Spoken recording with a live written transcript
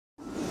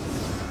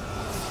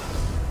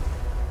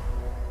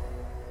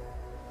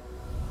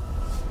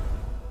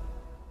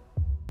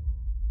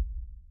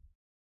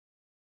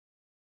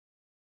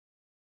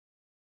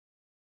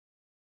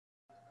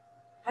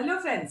Hello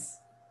friends,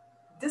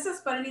 this is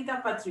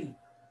Parinitha Patri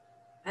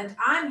and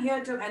I'm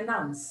here to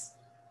announce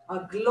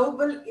a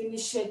global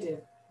initiative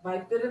by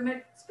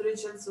Pyramid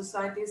Spiritual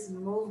Societies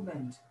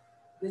movement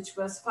which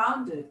was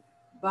founded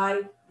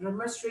by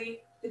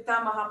Brahmashri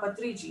Pitamaha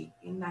Patriji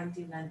in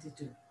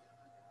 1992.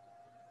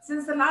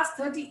 Since the last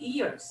 30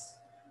 years,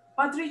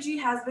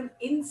 Patriji has been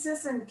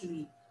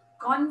incessantly,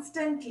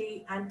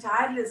 constantly and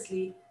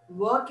tirelessly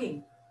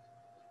working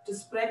to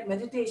spread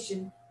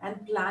meditation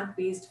and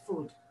plant-based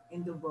food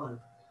in the world.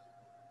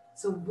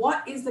 So,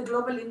 what is the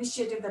global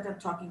initiative that I'm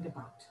talking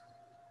about?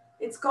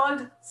 It's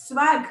called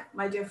Swagg,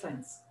 my dear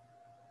friends.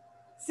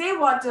 Say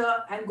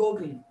water and go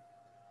green.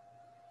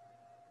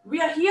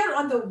 We are here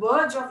on the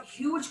verge of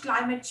huge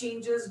climate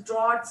changes,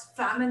 droughts,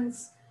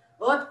 famines,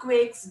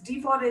 earthquakes,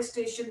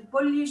 deforestation,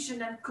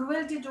 pollution, and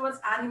cruelty towards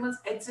animals,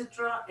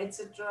 etc.,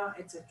 etc.,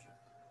 etc.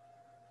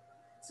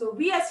 So,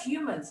 we as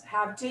humans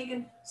have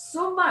taken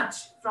so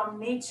much from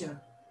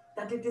nature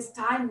that it is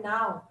time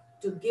now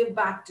to give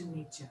back to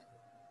nature.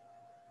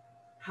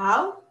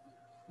 How?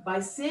 By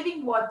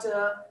saving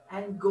water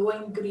and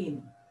going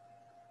green.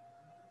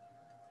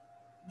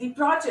 The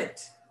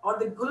project or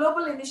the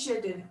global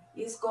initiative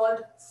is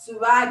called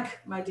Swagg,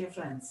 my dear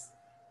friends.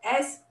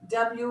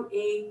 SWAGG.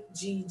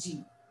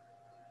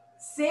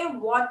 Save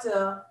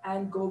water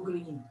and go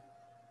green.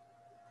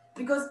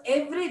 Because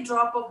every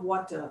drop of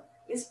water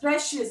is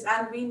precious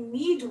and we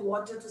need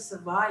water to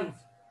survive.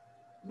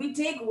 We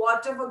take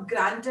water for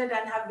granted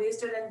and have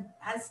wasted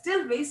and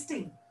still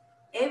wasting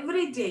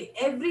every day,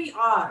 every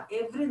hour,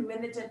 every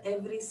minute, and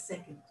every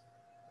second.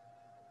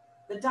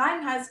 The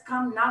time has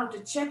come now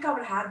to check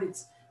our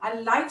habits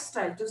and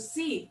lifestyle to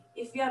see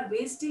if we are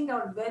wasting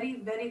our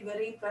very, very,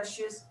 very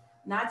precious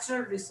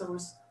natural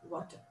resource,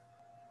 water.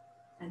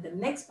 And the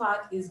next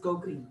part is go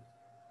green.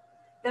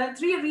 There are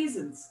three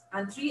reasons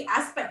and three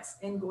aspects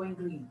in going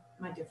green,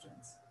 my dear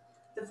friends.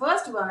 The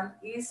first one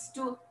is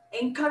to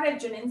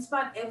encourage and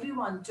inspire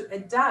everyone to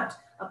adapt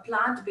a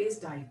plant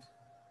based diet.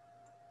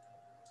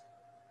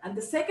 And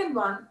the second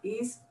one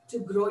is to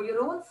grow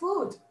your own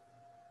food.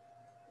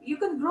 You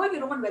can grow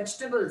your own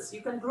vegetables,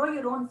 you can grow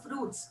your own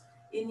fruits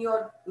in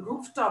your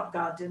rooftop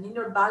garden, in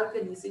your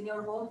balconies, in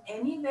your home,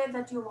 anywhere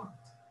that you want.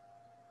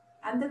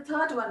 And the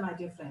third one, my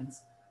dear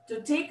friends,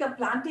 to take a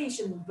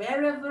plantation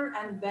wherever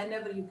and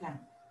whenever you can.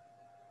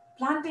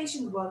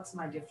 Plantation works,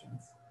 my dear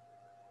friends.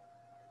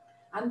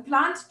 And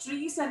plant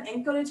trees and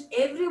encourage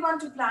everyone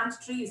to plant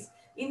trees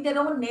in their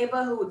own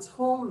neighborhoods,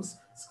 homes,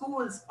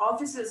 schools,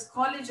 offices,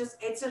 colleges,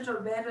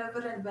 etc.,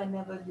 wherever and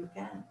whenever you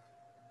can.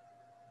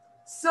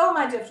 So,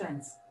 my dear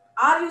friends,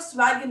 are you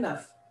swag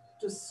enough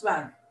to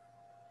swag?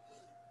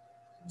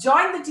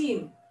 Join the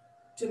team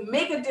to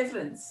make a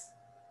difference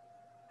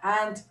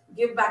and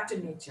give back to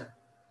nature.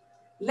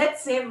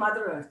 Let's save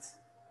Mother Earth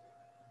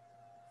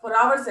for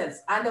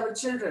ourselves and our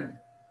children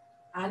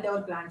and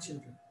our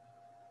grandchildren.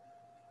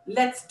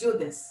 Let's do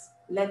this.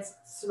 Let's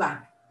swag.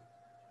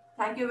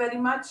 Thank you very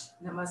much.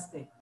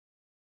 Namaste.